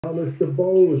Thomas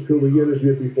DeBose, who we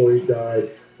interviewed before he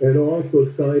died, and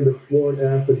also signed a sworn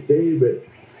affidavit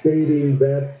stating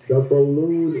that the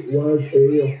balloon was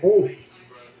a hoax.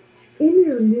 In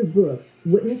your new book,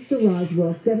 Witness to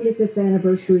Roswell 75th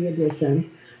Anniversary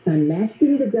Edition,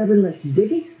 Unmasking the Government's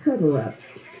Biggest Cover-Ups,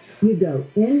 you go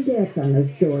in-depth on those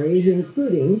stories,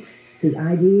 including the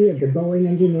ID of the Boeing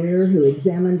engineer who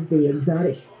examined the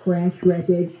exotic crash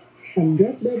wreckage and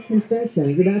deathbed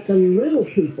confessions about the little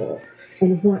people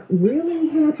and what really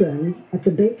happened at the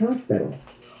base hospital.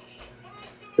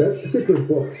 That particular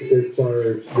book, as far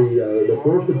as the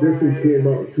first edition came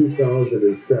out in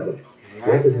 2007.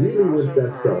 It really went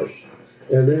bestseller.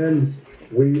 And then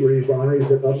we revised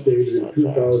and updated in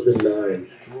 2009.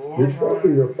 You're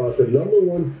talking about the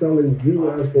 #1 selling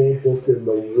UFO book in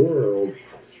the world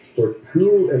for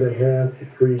 2.5 to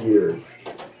 3 years.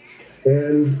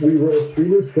 And we wrote 3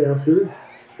 new chapters,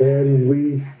 and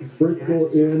we sprinkle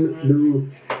in new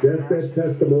deathbed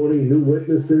testimony, new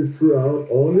witnesses throughout,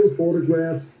 all new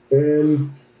photographs,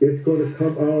 and it's going to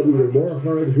come out even more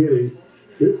hard-hitting.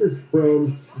 This is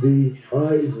from the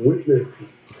eyewitness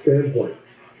standpoint.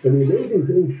 And the amazing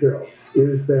thing, Cheryl,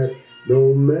 is that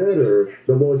no matter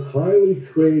the most highly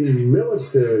trained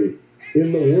military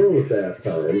in the world at that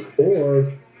time,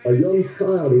 or a young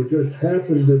child who just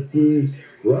happened to be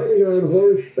riding on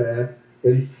horseback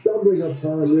and stumbling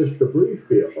upon this debris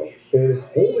field and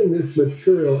holding this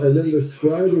material and then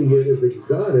describing it as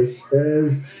exotic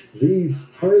as these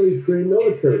highly trained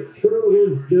military. So in other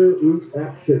words, their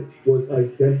reaction was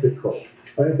identical.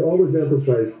 I have to always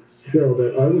emphasize, Cheryl,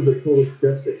 that I was a total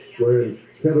skeptic when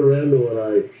Kevin Randall and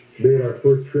I made our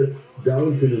first trip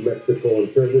down to New Mexico in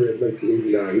February of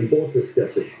 1989. We both were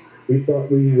skeptics. We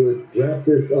thought we would wrap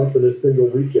this up in a single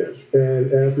weekend.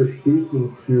 And after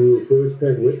speaking to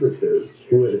first-hand witnesses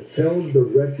who had held the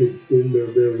wreckage in their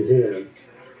very hands,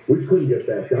 we couldn't get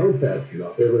back down fast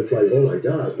enough. It was like, oh my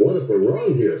God, what if we're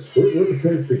wrong here? We're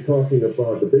potentially talking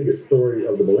about the biggest story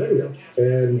of the millennium.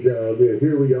 And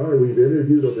here we are. We've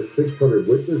interviewed over 600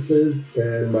 witnesses.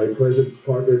 And my present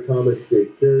partner, Thomas J.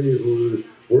 Carey, who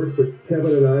worked with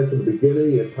Kevin and I from the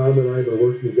beginning, and Tom and I have been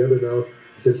working together now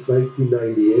since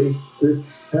 1998. This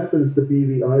happens to be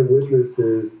the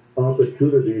eyewitnesses'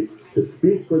 opportunity to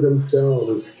speak for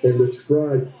themselves and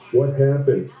describe what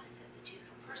happened.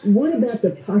 What about the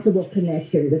possible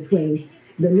connection between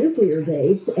the nuclear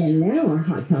base and now a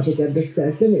hot topic of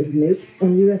discussion is nukes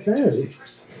and UFOs?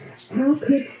 How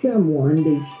could someone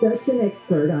be such an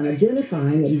expert on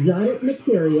identifying exotic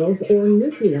materials or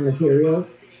nuclear materials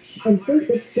and think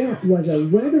that that was a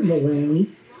weather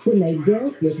balloon when they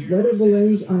dealt with weather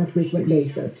balloons on a frequent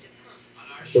basis?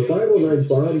 The 509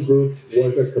 Bomb Group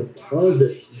was a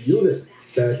composite unit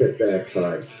back at that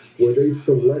time, where they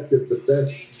selected the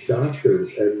best doctors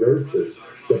and nurses,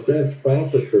 the best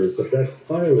officers, the best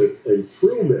pilots and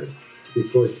crewmen,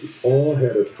 because they all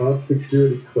had a top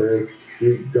security clearance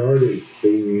regarding a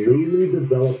newly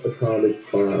developed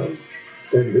atomic bomb.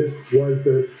 And this was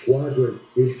the squadron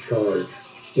in charge.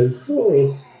 And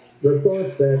so, the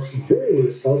thought that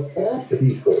they, of all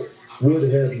people, would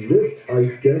have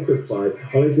misidentified.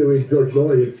 I think George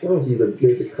Laurie himself even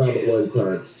made the comment one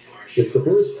time. It's the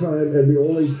first time and the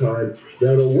only time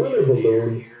that a weather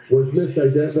balloon was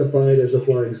misidentified as a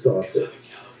flying saucer.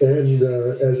 And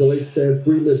as the late Stan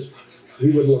Freeman,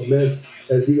 he would lament,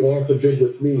 as he often did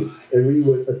with me, and we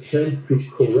would attempt to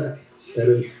correct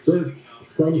and insert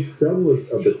some semblance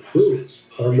of the truth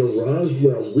on the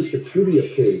Roswell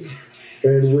Wikipedia page.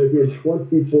 And within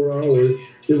 24 hours,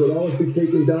 it would always be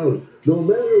taken down. No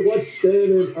matter what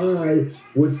Stan and I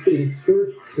would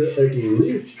insert to at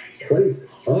least place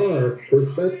our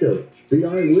perspective, the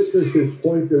eyewitness's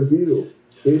point of view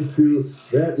into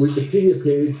that Wikipedia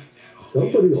page,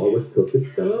 somebody always took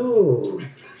it down.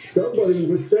 Somebody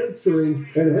was censoring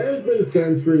and has been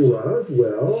censoring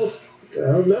Roswell,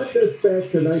 not just back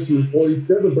to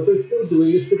 1947, but they're still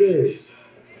doing it today.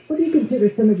 What do you consider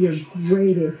some of your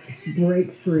greatest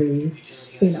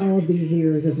breakthroughs in all of these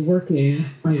years of working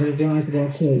on the Roswell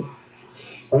case?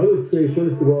 I would say,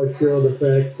 first of all, Cheryl, the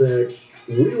fact that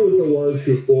we were the ones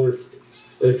who forced,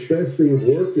 especially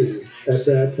working at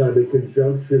that time in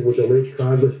conjunction with the late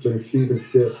Congressman Stephen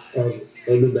Schiff of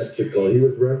New Mexico. He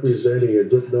was representing a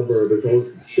good number of his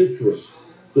own constituents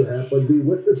who happened to be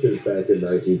witnesses back in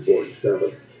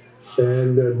 1947.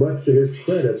 And much to his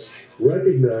credit,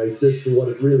 recognized this for what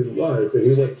it really was, and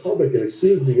he went public and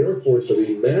accused the Air Force of a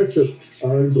massive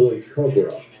ongoing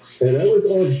cover-up. And that was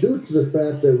all due to the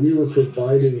fact that we were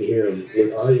providing him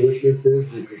with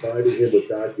eyewitnesses, we provided him with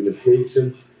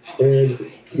documentation, and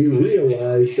he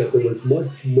realized that there was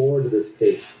much more to this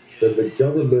case than the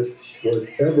government was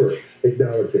ever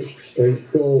acknowledging. And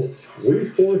so we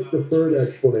forced the third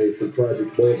explanation,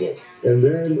 Project Mogul. And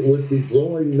then with the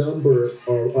growing number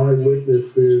of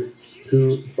eyewitnesses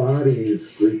to bodies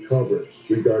recovered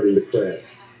regarding the crash,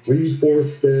 we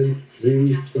forced then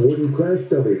the wooden crash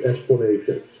dummy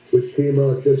explanation, which came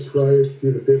out just prior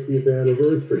to the 50th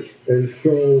anniversary. And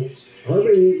so how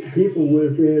many people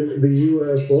within the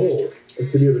U.S.A.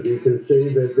 community can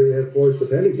say that they have forced the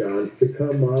Pentagon to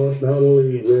come out not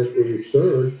only with a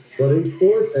third, but a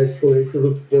fourth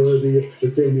explanation for the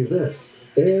same event?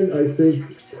 And I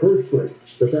think, personally,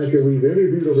 the fact that we've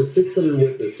interviewed over 600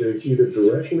 witnesses, either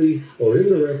directly or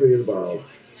indirectly involved,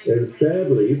 and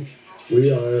sadly, we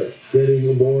are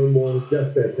getting more and more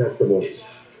deathbed testimonies.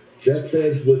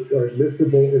 Deathbeds which are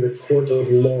admissible in a court of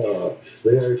law.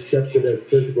 They are accepted as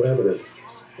physical evidence.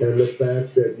 And the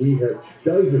fact that we have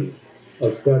dozens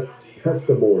of such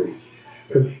testimonies,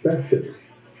 confessions,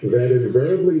 that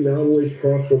invariably not only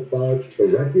talk about the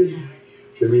wreckage,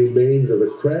 the remains of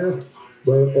the craft,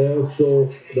 but also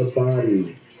the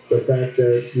bodies. The fact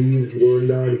that these were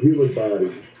non-human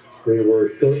bodies. They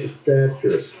were short in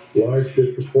stature, large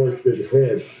disproportionate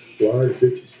head, large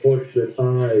disproportionate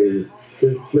eyes,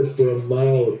 thin slit for a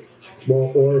mouth,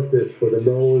 small orifice for the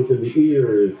nose and the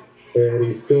ears, and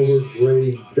a silver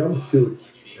gray jumpsuit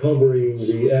covering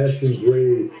the ashen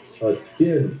gray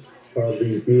skin of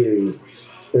these beings.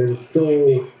 And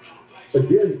so,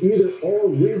 again, either all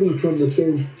reading from the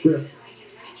same script,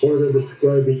 or they're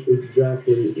describing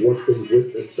exactly what they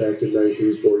witnessed back in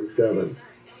 1947.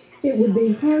 It would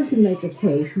be hard to make a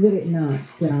case, would it not,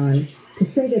 John, to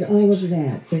say that all of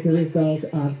that is a result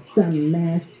of some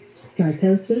mass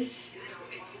psychosis?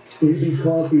 You'd be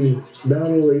talking not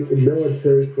only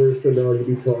military personnel, you'd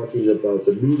be talking about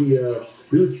the media,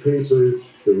 newspapers,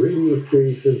 the radio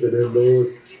stations, and then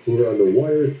those who are on the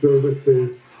wire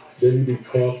services. Then you'd be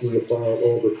talking about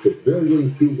all the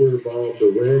civilians who were involved,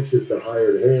 the ranchers, the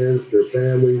hired hands, their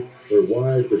families, their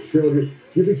wives, their children.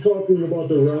 You'd be talking about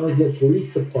the Roswell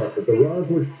Police Department, the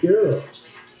Roswell Sheriff,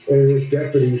 and his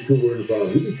deputies who were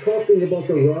involved. You'd be talking about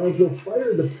the Roswell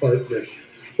Fire Department.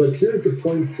 But here's the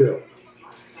point, Phil.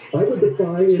 I would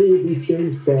defy any of these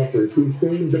same scoffers, these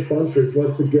same debunkers,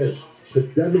 once again, to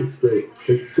demonstrate,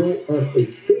 to show us a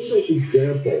single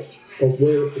example of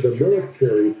where the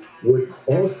military would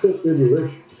also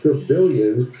enlist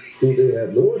civilians who they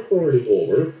have no authority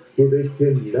over, who they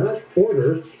cannot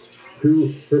order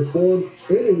to perform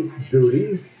any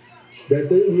duties, that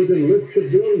they would enlist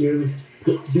civilians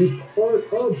to be part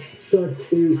of such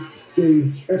a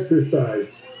staged exercise,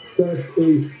 such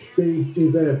a staged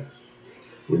event.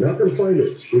 You're not going to find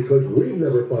it because we've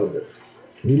never found it.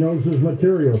 He knows his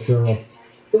material, Cheryl.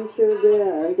 He sure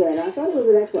does, and I thought it was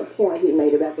an excellent point he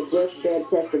made about the deathbed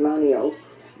testimonials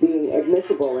being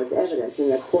admissible as evidence in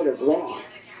the court of law.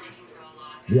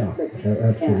 Yeah,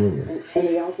 absolutely. And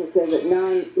he also says that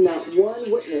not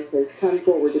one witness has come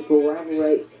forward to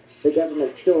corroborate the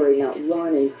government story, not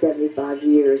one in 75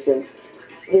 years. And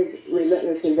his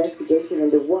relentless investigation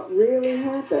into what really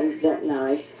happened that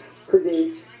night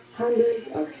produced hundreds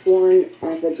of sworn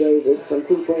affidavits from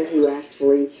people who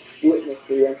actually witnessed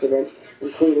the incident,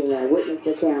 including eyewitness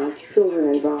accounts,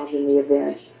 children involved in the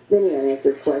event, many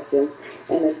unanswered questions,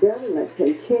 and the government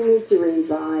continued to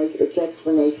revise its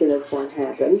explanation of what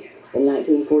happened in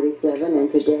 1947,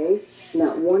 and today,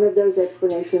 not one of those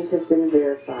explanations has been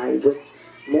verified. With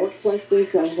more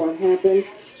questions on what happened,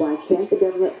 why can't the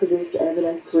government produce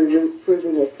evidence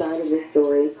proving its side of the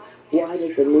story? Why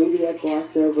does the media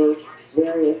gloss over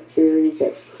various theories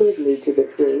that could lead to the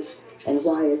truth? And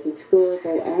why is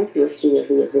historical accuracy of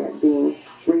the event being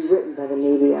rewritten by the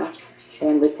media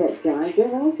and the tech giants?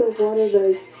 And also, what are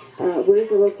the where's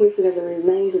the location of the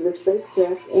remains of the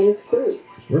spacecraft and its crew?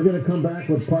 We're going to come back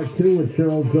with part 2 with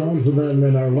Cheryl Jones, and then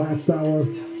in our last hour,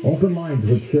 open lines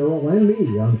with Cheryl and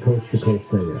me on Coast to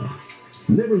Coast AM.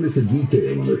 Never miss a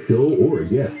detail on a show or a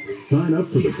guest. Sign up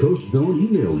for the Coast Zone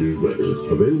email newsletter,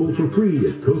 available for free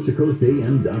at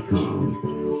coasttocoastam.com.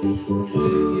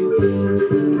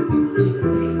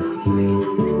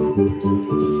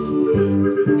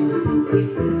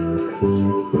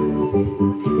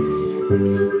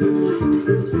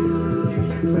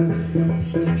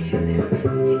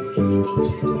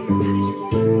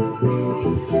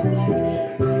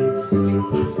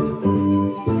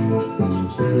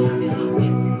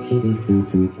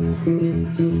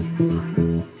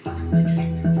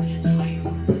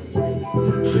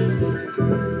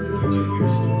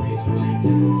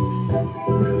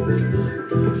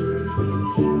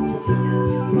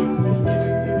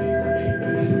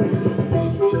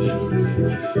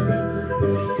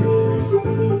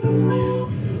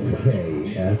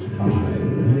 KFI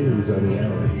News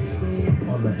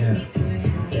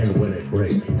And when it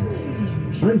breaks.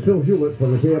 I'm Phil Hewlett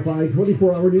from the KFI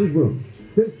 24-hour newsroom.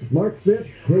 Since March 5th,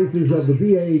 cases of the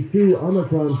BA2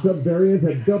 Omicron subvariant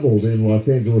have doubled in Los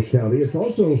Angeles County. It's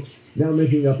also now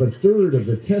making up a third of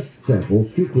the test samples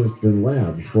sequenced in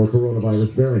labs for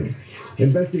coronavirus variants.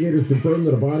 Investigators confirmed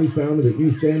that a body found in the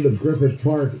east end of Griffith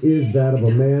Park is that of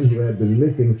a man who had been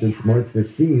missing since March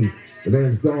 16. The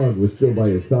man's dog was still by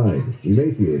his side,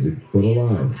 emaciated but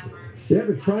alive. The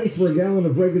average price for a gallon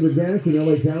of regular gas in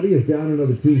L.A. County is down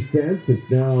another 2 cents. It's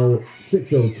now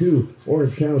 $6.02.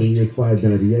 Orange County is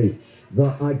 $5.98.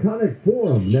 The iconic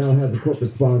Forum now has a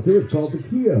corporate sponsor. It's called the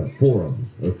Kia Forum.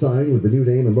 A sign with the new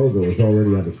name and logo is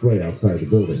already on display outside the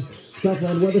building.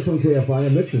 Southland weather from KFI, a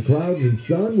mix of clouds and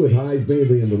sun with highs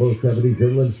mainly in the low 70s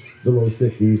inland, the low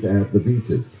 60s at the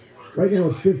beaches. Right now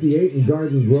it's 58 in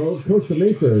Garden Grove, Costa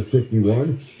Mesa is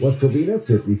 61, West Covina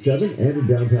 57, and in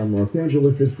downtown Los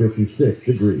Angeles it's 56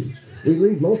 degrees. We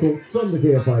lead local from the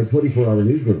KFI 24-hour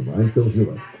newsroom. I'm Phil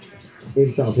Hewlett.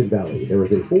 In Fountain Valley, there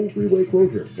is a full freeway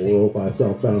closure, 405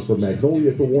 southbound from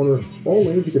Magnolia to Warner. All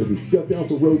lanes are going to be shut down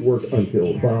for road work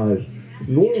until 5.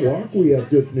 Norwalk, we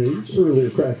have good news. Earlier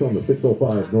crash on the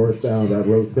 605 northbound at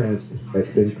Rosecrans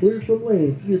has been cleared from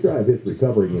lanes. Your drive is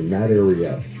recovering in that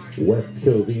area. West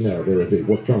Covina, there is a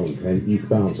work zone, and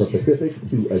eastbound from Pacific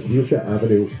to U.S.A.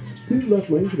 Avenue. 2 left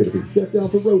lanes are going to be shut down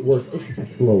for road work.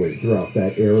 Expect slowing throughout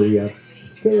that area.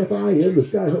 KFI Am, the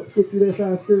sky helps get you there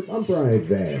faster. I'm Brian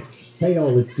Van. Hey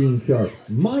all, it's Gene Sharp.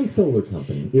 My solar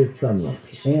company is Sunlight,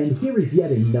 and here is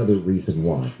yet another reason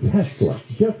why. Tesla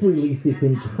just released its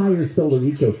entire solar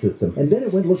ecosystem, and then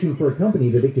it went looking for a company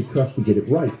that it could trust to get it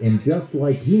right, and just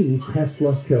like me,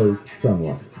 Tesla chose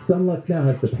Sunlight. Sunlight now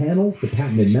has the panels, the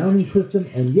patented mounting system,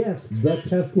 and yes, the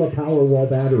Tesla Powerwall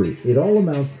battery. It all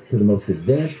amounts to the most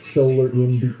advanced solar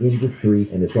in the industry,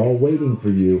 and it's all waiting for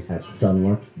you at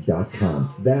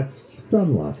sunlight.com. That's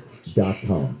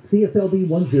sunlight.com. CSLB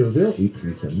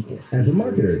 1008374. As a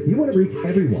marketer, you want to reach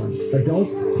everyone,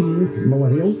 adults, teens,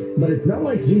 millennials, but it's not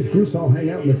like these groups all hang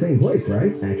out in the same place,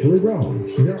 right? Actually wrong.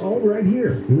 They're all right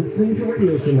here, listening to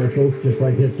radio commercials just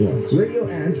like this one. Radio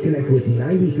ads connect with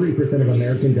 93% of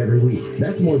Americans every week.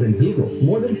 That's more than Google,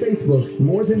 more than Facebook,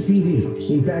 more than TV.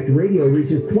 In fact, radio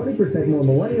reaches 20% more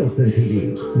millennials than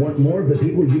TV. Want more of the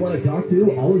people you want to talk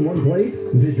to all in one place?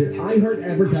 Visit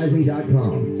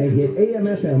iHeartAdvertising.com and get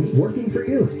AM/FM working for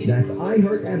you. That's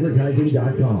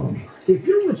iHeartAdvertising.com. If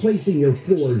you're replacing your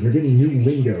floors or getting new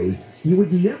windows, you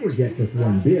would never get just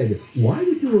one bid. Why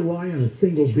would you rely on a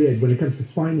single bid when it comes to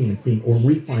financing or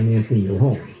refinancing your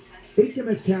home?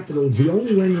 HMS Capital is the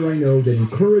only lender I know that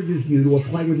encourages you to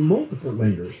apply with multiple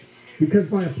lenders. Because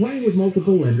by applying with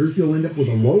multiple lenders, you'll end up with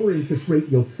a lower interest rate,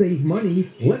 you'll save money,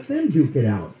 let them duke it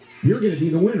out. You're going to be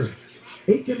the winner.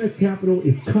 HMS Capital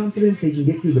is confident they can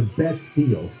get you the best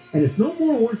deal. And it's no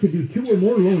more work to do 2 or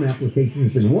more loan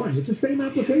applications than one. It's the same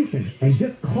application. And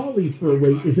just calling for a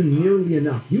rate isn't nearly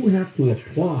enough. You have to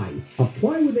apply.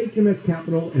 Apply with HMS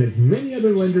Capital and as many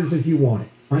other lenders as you want.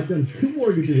 I've done 2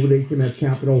 mortgages with HMS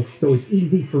Capital, so it's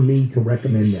easy for me to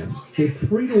recommend them. It's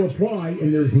free to apply,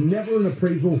 and there's never an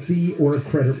appraisal fee or a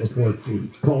credit report fee.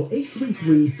 Call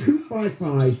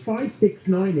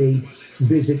 833-255-5698.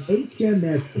 Visit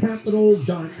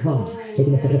hmscapital.com.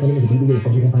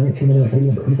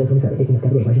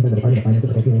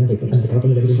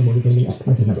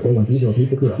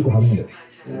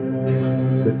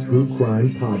 The True Crime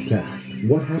Podcast.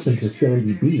 What Happened to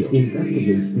Sandy Beale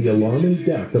investigates the alarming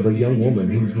death of a young woman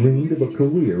who dreamed of a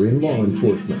career in law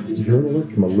enforcement.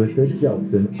 Journalist Melissa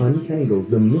Jeltsin untangles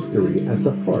the mystery at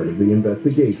the heart of the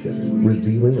investigation,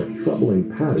 revealing a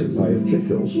troubling pattern by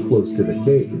officials close to the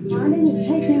case. I didn't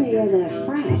take any of that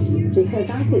crap because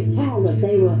I could tell that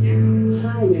they were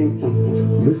hiding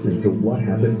something. Listen to What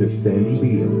Happened to Sandy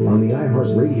Beale on the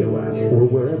iHeartRadio app or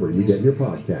wherever you get your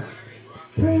podcasts.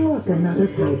 Hey, look, another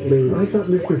pipe leak. I thought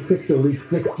Mr. Fix-A-Leak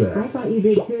fixed that. I thought you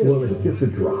did too. Well, it's just a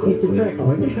drop. It's a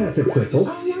trickle. I can pass a trickle.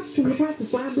 Oh, yes, can you pass the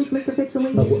slab leak, Mr.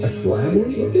 Fix-A-Leak? A slab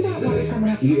leak? You see that water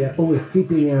coming up? Yeah, oh, it's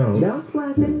seeping out. Don't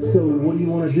flash it. So what do you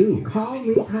want to do? Call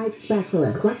Repipe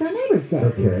Specialist, like our neighbors said.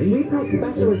 Okay. Repipe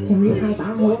Specialist can repipe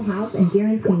our whole house and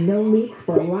guarantee no leaks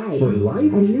for life. For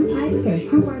life? And new pipes can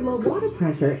improve our low water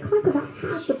pressure. It costs about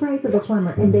half the price of a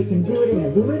plumber, and they can do it in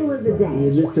as little as a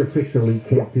day. Mr. Fix-A-Leak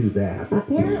can't do that.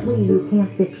 Apparently, you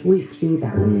can't fix leaks either.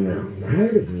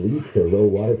 Tired of leaks or low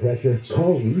water pressure?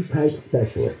 Call Repipe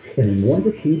Specialist, and in 1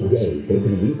 to 2 days, they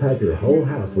can repipe your whole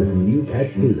house with new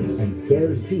pet tubing and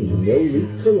guarantee no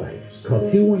leaks for life.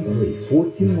 Call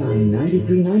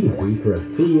 213-429-9393 for a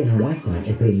free internet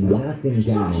and pay nothing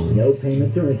down and no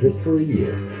payments or interest for a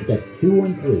year. That's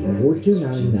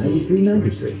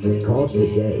 213-429-9393. Call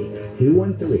today.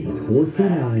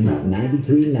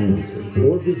 213-429-9393.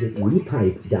 Or visit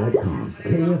repipe.com.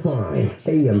 KFI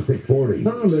AM 640.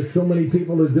 Tom, there's so many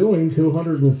people are doing.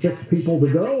 206 people to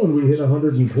go, and we hit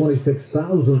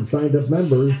 126,000 signed up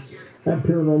members at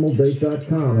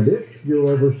paranormaldate.com. And if you're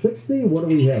over 60, what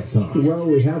do we have, Tom? Well,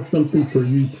 we have something for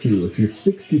you, too. If you're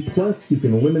 60 plus, you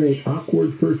can eliminate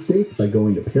awkward first dates by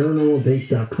going to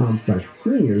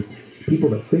paranormaldate.com/seniors.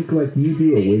 People that think like you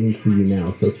do are waiting for you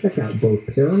now. So check out both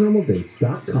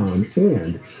paranormaldates.com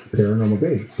and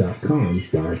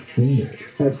paranormaldates.com/seniors.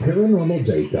 At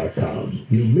paranormaldate.com,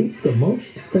 you meet the most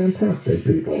fantastic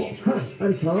people. Hi,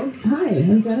 I'm Tom. Hi,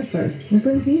 I'm Jennifer. What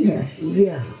brings you here?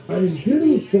 Yeah, I'm here to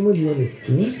meet someone who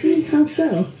understands me. How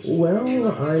so?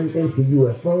 Well, I'm into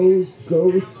UFOs,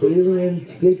 ghosts, aliens,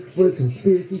 Bigfoot,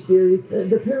 conspiracy theories,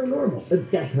 the paranormal,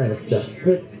 that kind of stuff.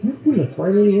 But I can't seem to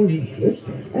find anyone who gets it.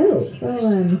 Oh,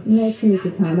 well, nice to meet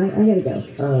you, Tom. I gotta go.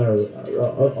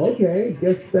 Okay,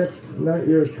 guess that's not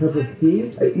your cup of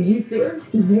tea. You sure?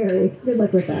 Very. Good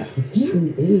luck with that. I can't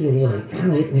meet anyone when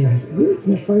I'm out, and I really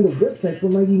can't find a website for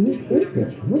my unique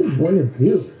interest. What do you want to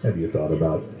do? Have you thought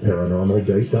about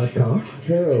paranormaldate.com?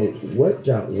 What?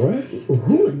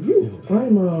 Who are you?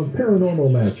 I'm a paranormal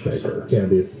matchmaker,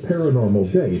 and it's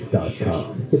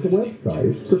paranormaldate.com. It's a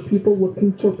website for people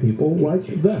looking for people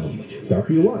like them. Stuff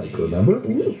you like, remember?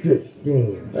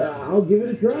 Interesting. I'll give it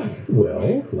a try.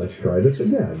 Well, let's try this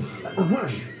again. Hi,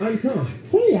 I'm Tom.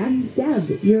 Hey, I'm Deb.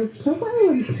 Your profile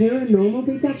on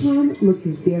paranormaldate.com looks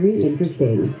very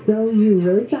interesting. So you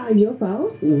really saw a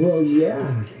UFO? Well,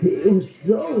 yeah. It was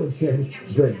so intense,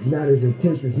 but not as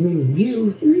intense as me and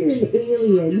you. You're an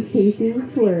alien chasing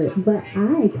flirt, but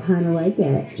I kind of like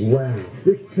it. Wow,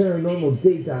 this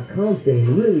paranormaldate.com thing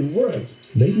really works.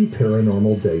 Maybe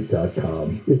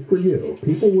paranormaldate.com is for you.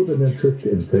 People with an interest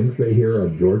in things they hear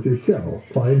on George's show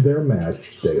find their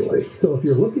match daily. So if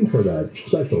you're looking for that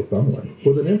special someone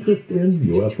with an interest in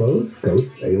UFOs,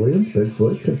 ghosts, aliens,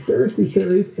 Bigfoot, conspiracy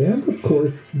theories, and of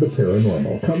course, the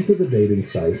paranormal, come to the dating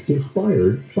site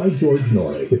inspired by George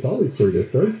Norrie. It's always free to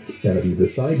search, and if you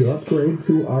decide to upgrade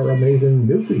to our amazing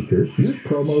new features, use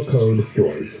promo code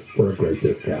George for a great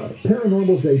discount.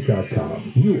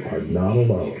 Paranormaldate.com. You are not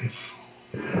alone.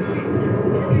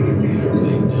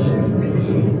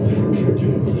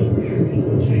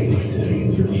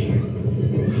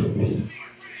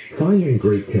 Finding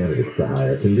great candidates to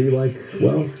hire can be like,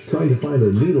 well, trying to find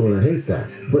a needle in a haystack,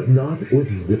 but not with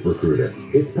ZipRecruiter.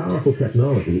 Its powerful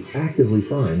technology actively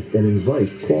finds and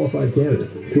invites qualified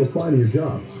candidates to apply to your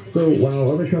job. So while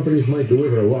other companies might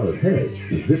deliver a lot of hay,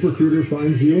 ZipRecruiter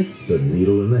finds you the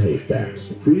needle in the haystack.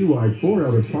 See why 4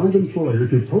 out of 5 employers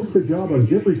who post a job on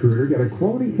ZipRecruiter get a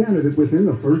quality candidate within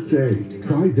the first day.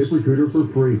 Try ZipRecruiter for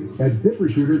free at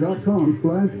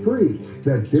ZipRecruiter.com/free.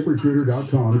 That's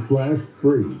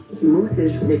ZipRecruiter.com/free. Moose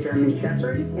is the German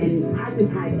Shepherd and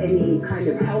hasn't had any kind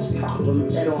of health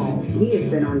problems at all. He has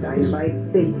been on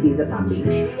Dynamite since he's a puppy.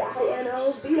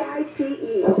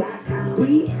 DINOVITE.com.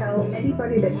 We tell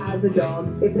anybody that has a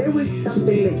dog, if there was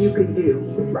something that you could do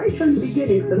right from the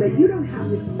beginning so that you don't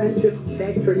have expensive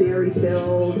veterinary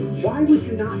bills, why would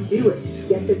you not do it?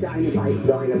 Get the Dynamite.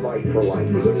 Dynamite for life.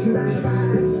 Get the Dynamite.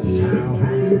 How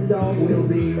happy the dog will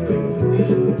be.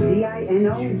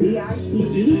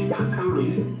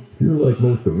 DINOVITE.com. You're like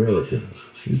most Americans.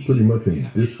 You're pretty much in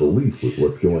disbelief with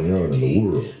what's going on in the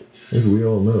world. As we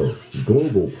all know,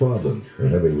 global problems are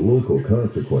having local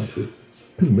consequences.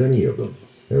 Too many of them.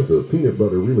 As the peanut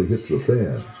butter really hits the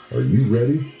fan, are you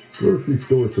ready? Grocery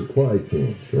store supply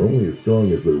chains are only as strong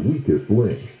as their weakest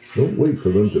link. Don't wait for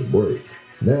them to break.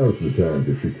 Now's the time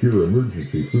to secure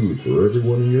emergency food for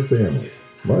everyone in your family.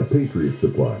 My Patriot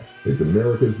Supply is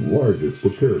America's largest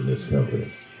preparedness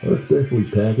company. Our specially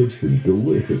packaged and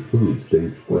delicious food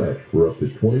stays fresh for up to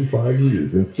 25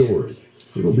 years in storage.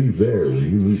 It'll be there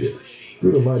when you need it.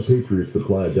 Go to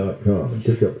MyPatriotSupply.com and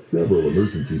pick up several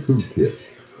emergency food kits.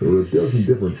 There are a dozen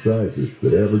different sizes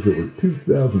that average over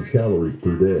 2,000 calories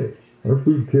per day. Our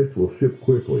food kits will ship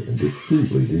quickly and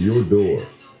discreetly to your door.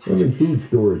 Having food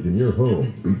storage in your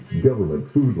home beats government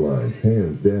food lines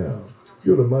hands down.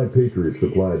 Go to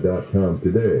MyPatriotSupply.com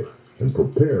today and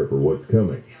prepare for what's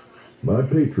coming.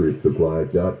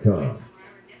 MyPatriotSupply.com.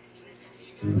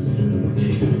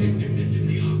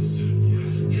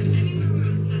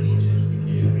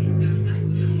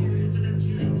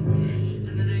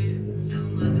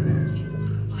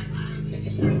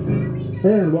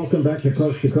 And welcome back to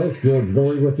Coast. George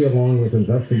Norrie with you, along with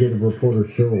investigative reporter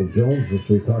Cheryl Jones, as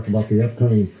we talk about the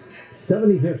upcoming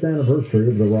 75th anniversary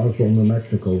of the Roswell, New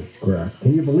Mexico crash.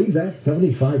 Can you believe that?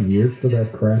 75 years for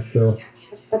that crash, Cheryl?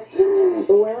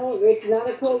 Well, it's not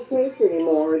a cold case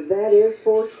anymore, that is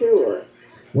for sure.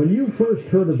 When you first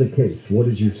heard of the case, what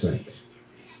did you think?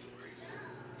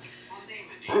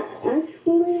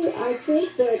 Actually, I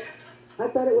think that I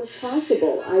thought it was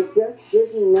possible. I just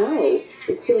didn't know.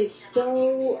 It seemed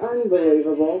so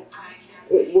unbelievable.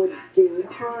 It would be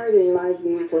hard, in my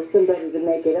view, for somebody to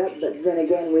make it up, but then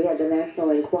again, we had the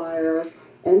National Enquirer,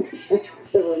 and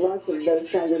there were lots of those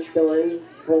kinds of stories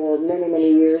for many,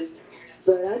 many years.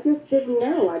 But I just didn't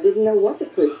know. I didn't know what the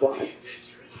truth was.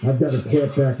 I've got a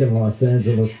clip back in Los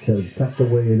Angeles tucked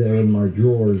away there in my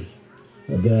drawers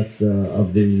that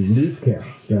of the newscast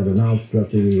that announced that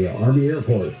the Army Air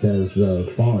Force has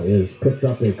picked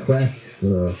up a crashed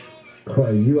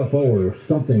UFO or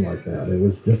something like that. It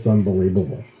was just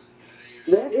unbelievable.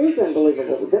 That is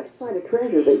unbelievable. That's quite a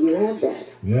treasure that you have that.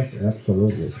 Yes,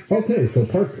 absolutely. Okay, so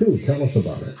part 2, tell us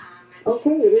about it.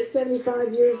 Okay, it is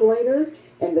 75 years later,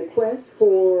 and the quest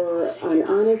for an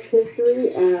honest history,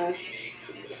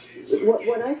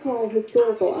 what I call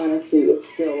historical honesty, is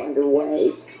still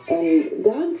underway. And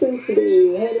Don seems to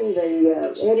be heading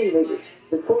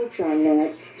the course on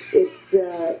that. It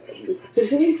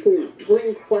continues to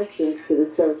bring questions to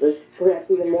the surface,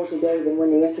 perhaps even more today than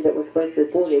when the incident was first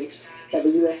reported. The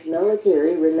U.S.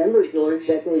 military, remember, George,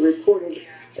 that they reported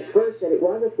at first that it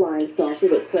was a flying saucer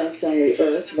that crashed on the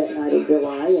Earth that night in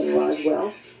July in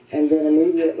Roswell, and then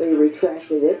immediately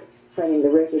retracted it, claiming the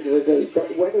wreckage was a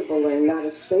weather balloon, not a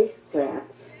spacecraft.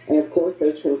 And of course,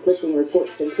 those conflicting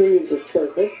reports continued to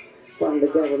surface from the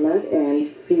government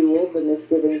and fueled the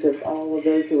misgivings of all of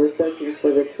those who were searching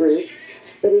for the truth.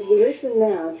 But as we listen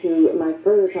now to my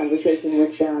further conversation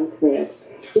with John Smith,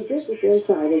 he gives us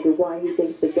insight into why he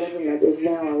thinks the government is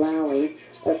now allowing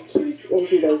a peek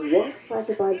into those once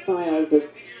classified files of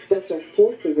special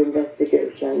forces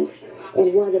investigations,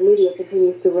 and why the media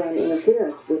continues to run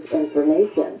interference with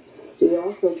information. He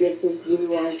also gives his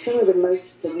view on some of the most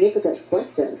significant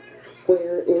questions.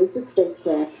 Where is the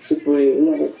spacecraft's debris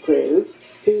and its crew?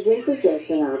 Who's in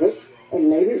possession of it? And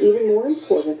maybe even more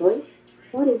importantly,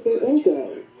 what is the end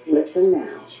game? Listen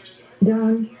now.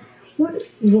 Don, what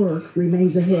work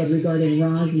remains ahead regarding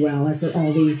Roswell after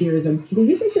all these years? And do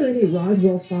you think there are any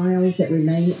Roswell files that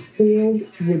remain sealed?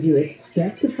 Would you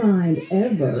expect to find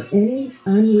ever any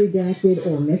unredacted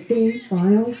or missing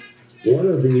files? One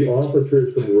of the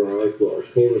officers from Roswell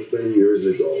told us many years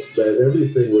ago that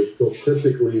everything was so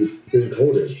cryptically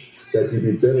encoded that you'd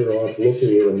be better off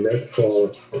looking at a mess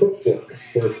hall cookbook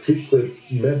for secret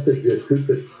messages,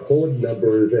 secret code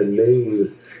numbers and names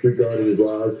regarding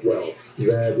Roswell,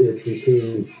 that it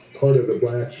became part of the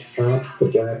black ops, the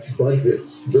black budget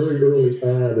very early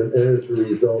on, and as a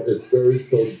result, it's buried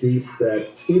so deep that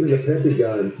even the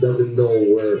Pentagon doesn't know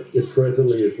where it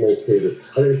presently is located.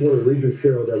 I think it's one of the reasons,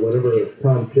 Cheryl, that whenever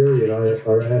Tom Terry and I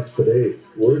are asked today,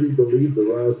 where do you believe the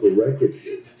Roswell wreckage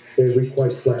is? And we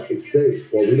quite flatly say,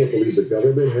 well, we don't believe the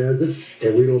government has it,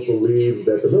 and we don't believe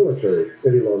that the military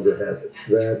any longer has it,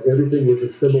 that everything was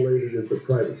assimilated into the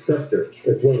private sector.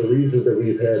 It's one of the reasons that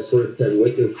we've had first-hand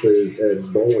witnesses at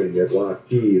Boeing, at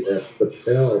Lockheed, at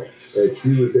Patel, at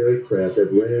Hughes Aircraft,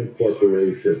 at Rand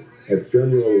Corporation, at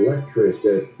General Electric,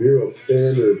 at Bureau of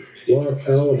Standards, Los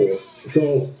Alamos.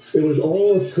 So it was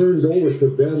all turned over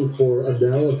to them for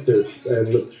analysis and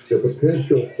the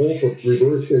potential hope of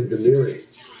reverse engineering.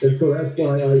 And so that's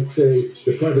why I say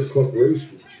the private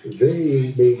corporations,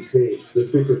 they maintain the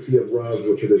secrecy of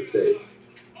Roswell to this day.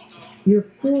 Your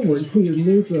foreword to your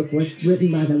new book was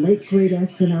written by the late great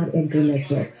astronaut Edgar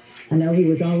Mitchell. I know he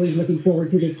was always looking forward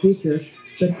to the future,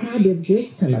 but how did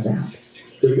this come about?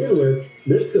 To begin with,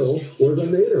 Mitchell was a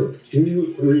native. He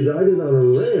resided on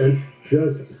a ranch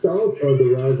just south of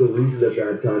the Roswell region at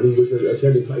that time. He was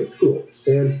attending high school.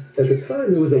 And at the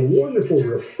time, there was a wonderful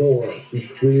rapport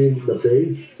between the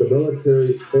base, the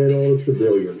military, and all the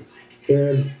civilians.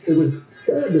 And it was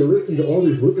sad to listen to all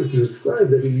these witnesses describe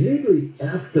that immediately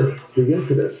after the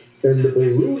incident and the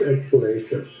balloon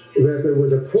explanation, that there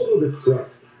was a total distrust,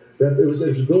 that it was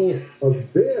as though a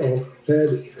veil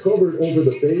had covered over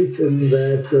the base and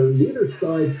that neither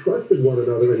side trusted one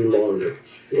another any longer.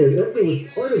 And Edgar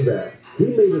was part of that. He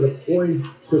made it a point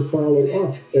to follow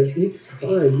up, and each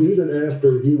time, even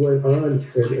after he went on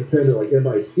and attended like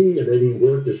MIT, and then he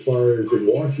worked as far as in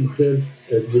Washington,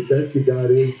 and he eventually got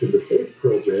into the space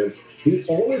program, he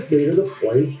always made it a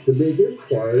point to make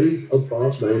inquiries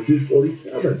about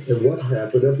 1947 and what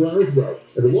happened at Roswell.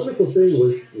 And the wonderful thing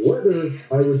was whether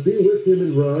I would be with him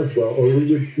in Roswell or we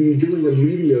would be doing a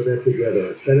media event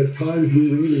together. And at times we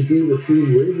would even be the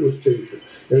same radio station.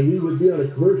 And we would be on a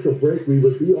commercial break, we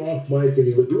would be off mic, and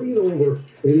he would lean over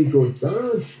And he goes,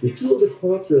 Don, did you ever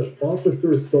talk to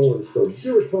Officer so-and-so? Did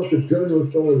you ever talk to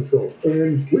General so-and-so?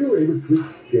 And we were able to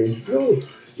exchange notes.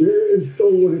 And so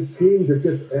when it came to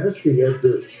just asking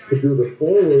Edgar to do the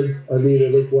forward, I mean,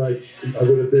 it looked like I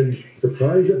would have been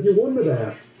surprised if you wouldn't have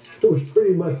asked. So it's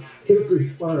pretty much his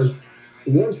response.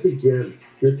 Once again,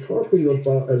 you're talking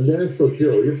about a national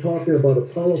hero. You're talking about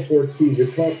Apollo 14. You're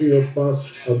talking about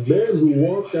a man who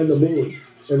walked on the moon.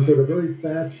 And for the very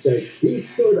fact that he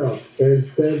stood up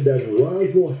and said that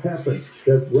Roswell happened,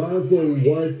 that Roswell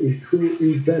was a true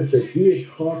event, that he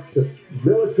had talked to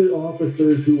military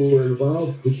officers who were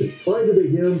involved, who confided to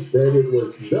him that it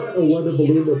was not a weather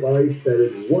balloon device, that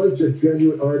it was a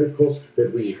genuine article,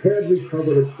 that we had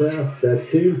recovered a craft that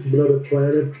came from another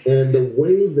planet, and the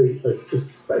way they,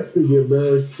 especially the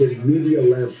American media,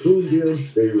 lampooned him,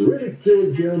 they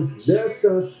ridiculed him,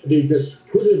 NASA, they just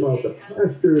put him out the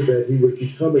pasture, that he was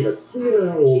becoming a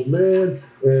senile old man,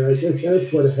 and I guess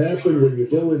that's what happened when you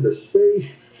go into space,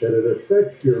 that it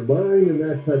affects your mind and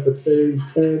that type of thing,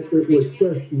 and it was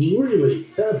just really,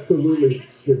 absolutely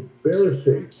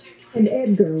embarrassing. And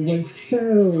Edgar was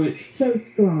so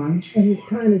strong, and his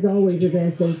time is always of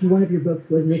essence. One of your books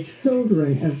was The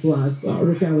Children of Roswell,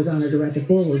 which I was honored to write the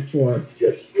foreword for.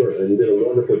 Yes, sure, and you did a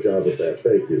wonderful job with that.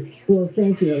 Thank you. Well,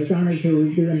 thank you. I was honored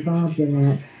to be involved in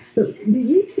that. So do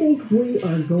you think we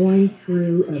are going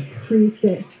through a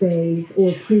preset phase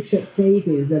or preset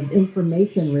phases of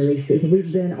information releases?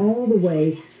 We've been all the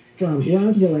way from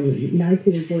Roswell in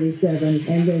 1947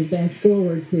 and then fast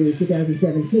forward to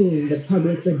 2017, the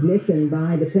public admission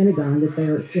by the Pentagon that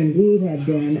there indeed had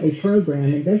been a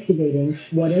program investigating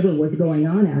whatever was going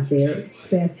on out there.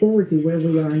 Fast forward to where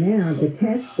we are now, the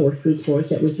task force report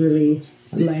that was released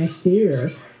last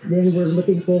year. Then we're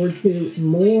looking forward to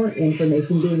more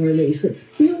information being released. It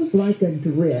feels like a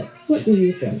drip. What do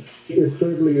you think? It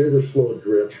certainly is a slow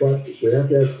drip, but we have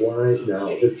to ask why now.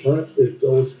 It's not as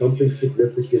though something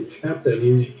significant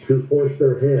happened to force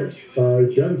their hand.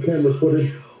 John Cameron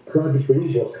footage, Project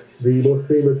Blue Book, the most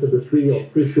famous of the three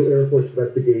official Air Force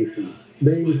investigations,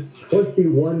 named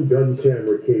 21 gun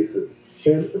camera cases.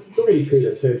 And nobody paid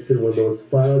attention when those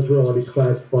files were already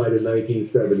classified in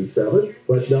 1977.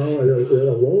 But now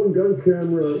a lone gun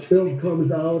camera film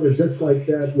comes out, and just like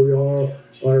that, we all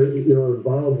are,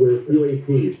 involved with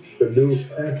UAPs, the new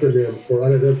acronym for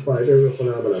unidentified aerial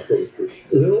phenomena, so to speak.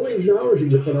 They're only acknowledging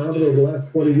the phenomena over the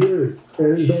last 20 years,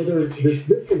 and though they're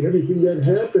dismissing everything that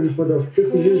happened for the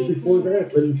 50 years before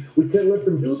that, and we can't let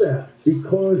them do that,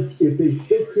 because if they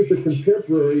still keep it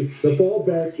contemporary, the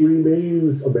fallback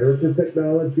remains American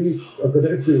technology,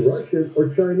 potentially Russian or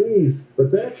Chinese.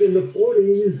 But back in the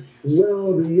 40s,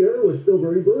 well, the air was still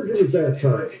very virgin at that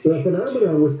time. The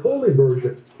phenomenon was totally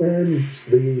virgin. And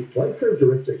the flight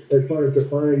characteristics, as far as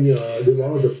defining the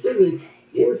laws of physics,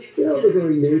 were still the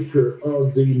very nature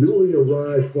of the newly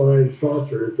arrived flying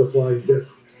saucers, the flying discs.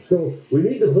 So we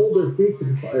need to hold their feet to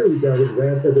the fire regarding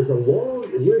that there's a long,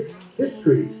 rich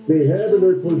history. They have in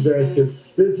their possession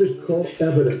physical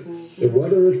evidence. And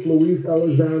whether it's Luis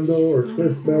Elizondo or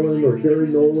Chris Mellon or Gary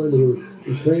Nolan, who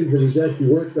claims that he's actually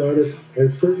worked on it,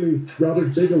 and certainly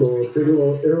Robert Bigelow of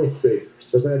Bigelow Aerospace,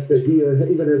 the fact that he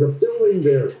even has a building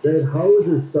there that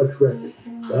houses such records.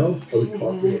 Well, are we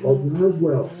talking about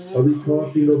Roswell? Are we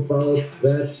talking about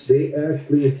that they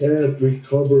actually have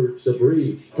recovered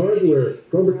debris, hardware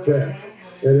from a crash?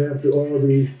 And after all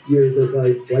these years, as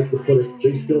I like to put it,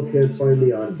 they still can't find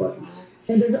the on button.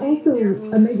 And there's also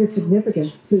a major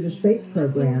significance to the space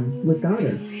program with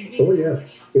Goddard. Oh, yes.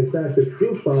 In fact, the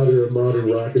true father of modern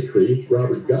rocketry,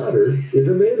 Robert Goddard, is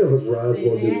a native of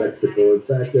Roswell, New Mexico. In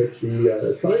fact, at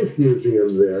the Science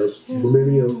Museum there,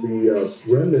 many of the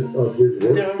remnants of his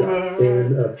workshop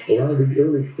and a lot of the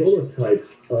early prototypes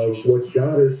of what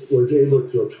Goddard was able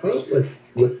to accomplish,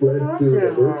 which led to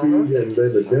the Hercules and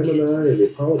then the Gemini and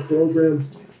the Apollo program.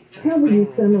 How would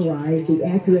you summarize the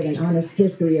accurate and honest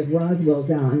history of Roswell,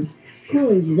 John? How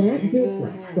is that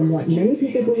different from what many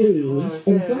people believe,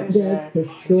 and what does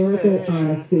historical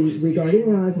honesty regarding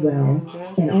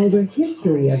Roswell and all the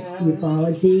history of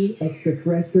ufology,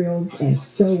 extraterrestrials, and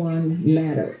so on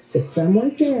matter? If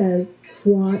someone says,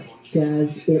 what does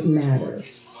it matter?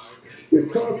 You're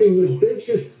talking the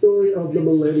biggest story of the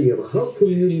millennium. How can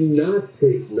you not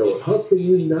take note? How can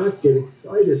you not get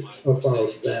excited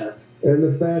about that? And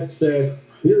the fact that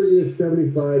here it is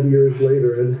 75 years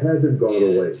later and it hasn't gone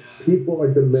away. People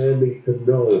are demanding to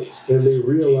know, and they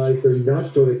realize they're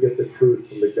not going to get the truth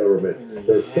from the government.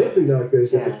 They're certainly not going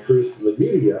to get the truth from the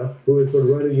media, who has been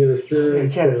running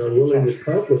interference and unwilling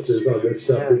accomplices on this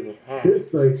subject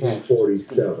since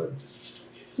 1947.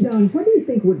 Don, what do you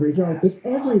think would result if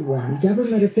everyone,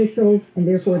 government officials, and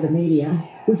therefore the media,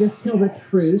 would just tell the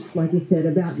truth, like you said,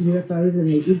 about UFOs and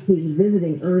the ETs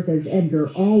visiting Earth, as Edgar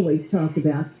always talked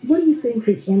about. What do you think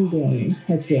the end game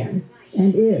has been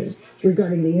and is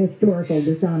regarding the historical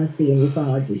dishonesty in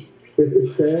ufology?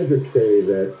 It's sad to say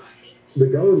that the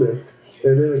government,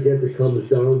 and then again it comes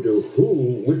down to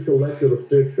which elected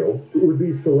official would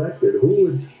be selected, who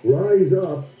would rise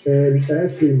up and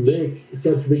actually make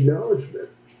such an acknowledgement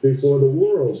before the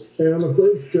world. And I'm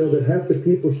afraid still that half the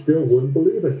people still wouldn't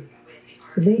believe it.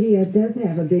 The media does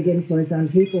have a big influence on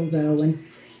people, though, and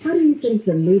how do you think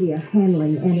the media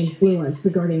handling and influence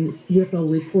regarding UFO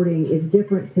reporting is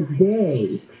different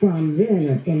today from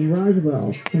then in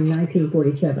Roswell in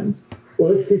 1947?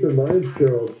 Well, let's keep in mind,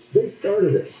 Cheryl, they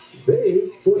started it. They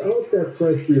put out that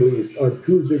press release on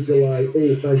Tuesday, July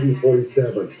 8,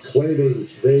 1947, claiming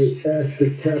they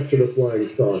actually captured a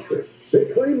flying saucer. They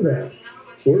claim that.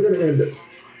 We're going to end it.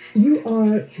 You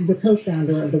are the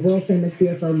co-founder of the world-famous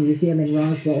UFO Museum in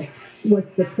Roswell.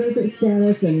 What's the present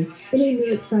status and any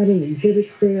new exciting exhibits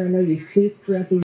there? I know you speak throughout the